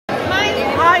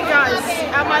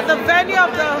I'm at the venue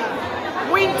of the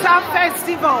Winter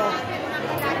Festival.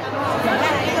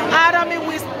 Atomy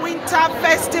Winter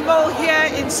Festival here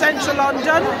in central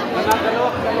London.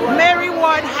 Mary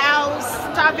Ward House,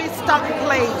 Tavistock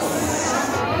Place.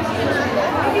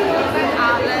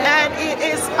 And it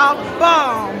is a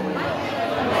bomb.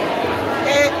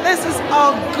 This is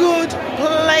a good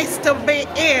place to be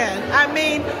in. I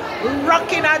mean,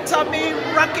 rocking Atomy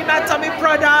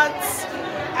products,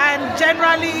 and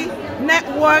generally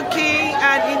networking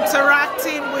and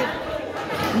interacting with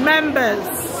members.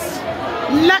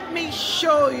 Let me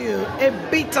show you a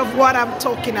bit of what I'm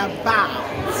talking about.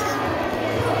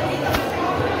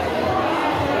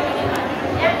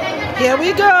 Here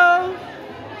we go.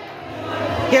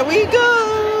 Here we go.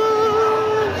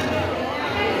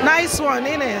 Nice one,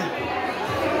 isn't it?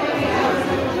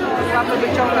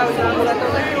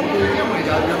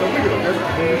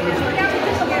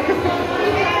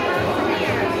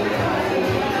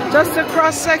 Just a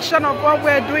cross section of what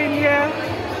we're doing here.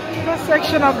 Cross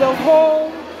section of the whole.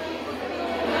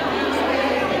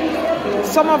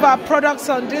 Some of our products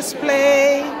on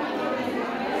display.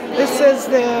 This is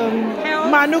the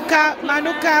Manuka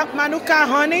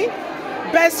honey.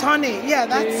 Best honey. Yeah,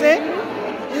 that's it.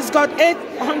 It's got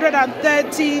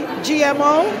 830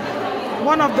 GMO.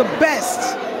 One of the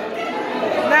best.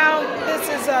 Now, this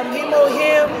is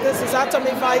Hemohim. This is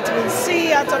Atomy Vitamin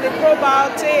C, Atomy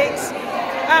Probiotics.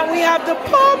 And we have the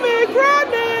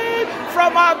pomegranate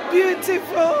from our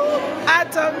beautiful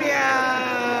Atomy.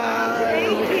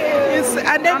 Thank you.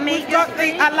 And then we've got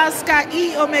the Alaska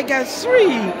E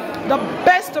Omega-3. The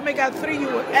best Omega-3 you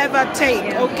will ever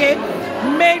take, okay?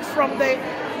 Made from the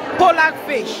polar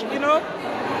fish, you know?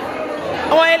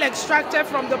 Oil extracted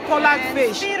from the polar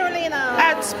fish. Spirulina.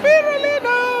 And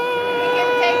spirulina. You can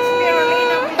take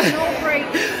spirulina with no break.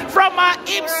 From our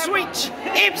Ipswich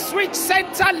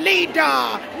Center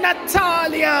leader,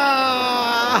 Natalia.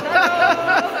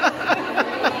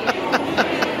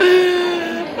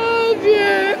 Oh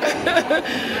dear.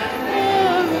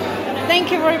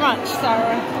 Thank you very much,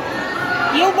 Sarah.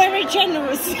 You're very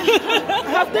generous.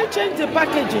 Have they changed the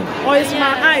packaging? Or is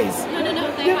my eyes? No.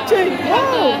 They've changed.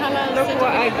 Oh, Look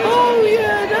what I got. oh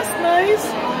yeah, that's nice.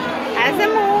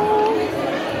 Azamol.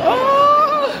 Oh,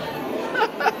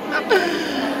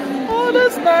 oh,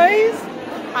 that's nice.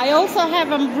 I also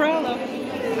have umbrella.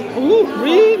 Oh,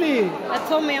 really?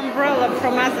 Atomy umbrella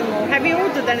from Azamol. Have you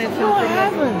ordered anything No, I from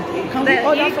haven't. Can we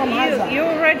order from Hazard? You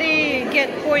already get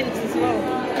points as well.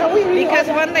 Can we really Because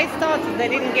order? when they started, they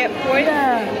didn't get points.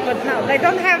 Yeah. But now they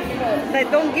don't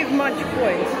give much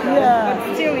points. So, Yeah.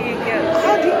 But still, you get.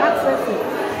 How do you access it?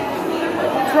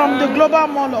 From the global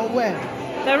mall or where?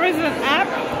 There is an app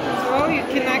as well. You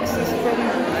can access from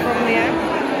the app.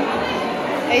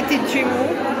 ATG Mall.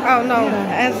 Oh no,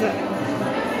 Yeah. as a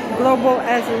global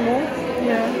as a mall.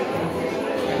 Yeah.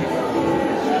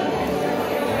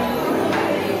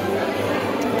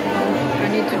 I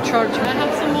need to charge. I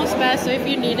have some more spare, so if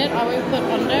you need it, I will put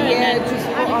under. Yeah, and then just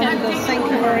put under.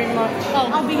 Thank you very much. Oh,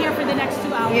 I'll be here for the next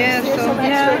 2 hours. Yeah, Here's so some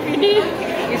extra if you need.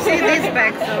 you see these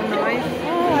bags are nice.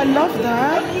 Oh, I love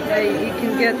that. You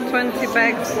can get 20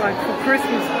 bags like for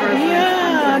Christmas presents.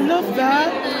 Yeah, I love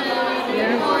that.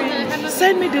 Yeah.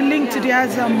 Send me the link to the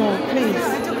Azam Mall, please.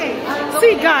 It's okay.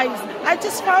 See, guys, I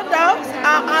just found out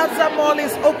our Azam Mall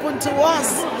is open to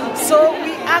us. So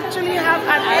we actually have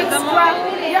an extra.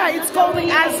 Yeah, it's called the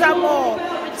Azam Mall.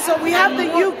 So we have the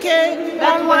UK That's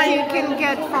what online. you can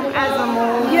get from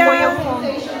Azamol for Yeah. your phone.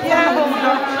 Yeah,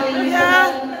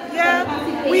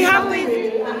 we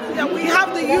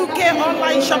have the UK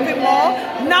online shopping mall.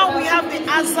 Now we have the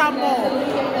Azam Mall,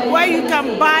 where you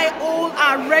can buy all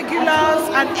our regulars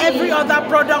and every other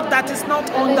product that is not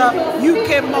on the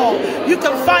UK mall. You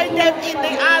can find them in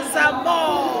the Azam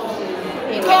Mall.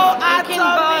 Go Atomy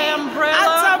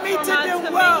to the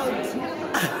world.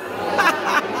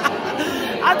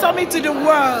 Atomy to the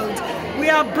world. We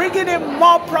are bringing in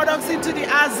more products into the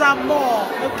Azam Mall,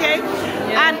 okay?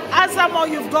 Yeah. And Azam Mall,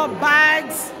 you've got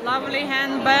bags. Lovely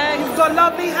handbags. You've got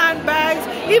lovely handbags.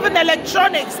 Even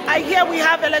electronics. I hear we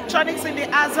have electronics in the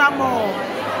Azam Mall.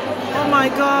 Oh my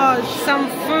gosh. Some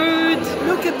food.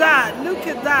 Look at that. Look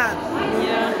at that.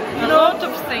 Yeah. You A know, lot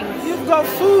of things. You've got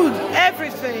food,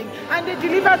 everything. And they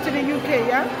deliver to the UK,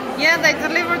 yeah? Yeah, they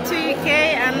deliver to UK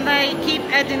and they keep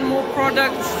adding more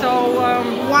products. So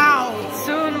Wow.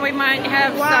 soon we might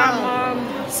have Wow. some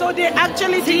So they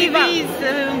actually deliver. TVs.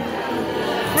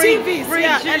 TVs,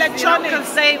 yeah, fridges,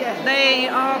 electronics. Because they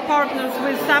are partners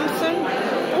with Samsung.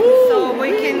 Ooh, So we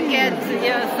really? can get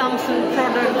Samsung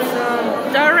products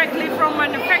directly from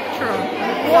manufacturer.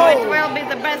 So Whoa. it will be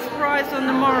the best price on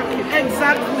the market.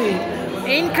 Exactly.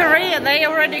 In Korea, they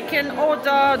already can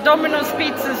order Domino's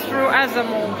pizzas through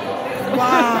Atomy.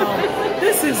 Wow,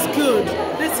 this is good.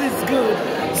 This is good.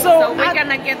 So we're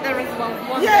gonna get there as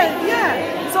well.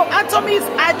 Yeah. So Atomy is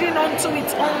adding on to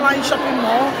its online shopping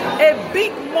mall, a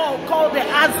big mall called the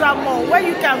Azza Mall, where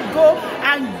you can go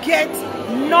and get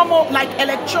normal like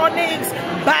electronics,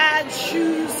 bags,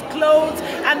 shoes, clothes,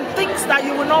 and things that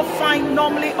you will not find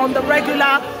normally on the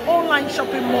regular online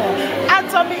shopping mall.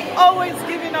 Atomy always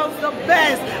giving us the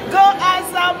best. Go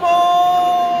Azza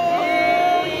Mall!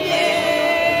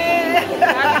 Yeah!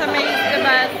 Atomy is the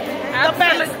best.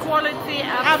 Absolute quality,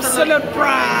 absolute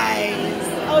price.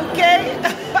 Okay.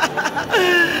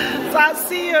 So I'll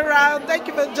see you around. Thank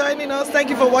you for joining us. Thank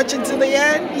you for watching to the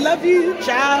end. Love you.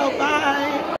 Ciao.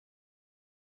 Bye.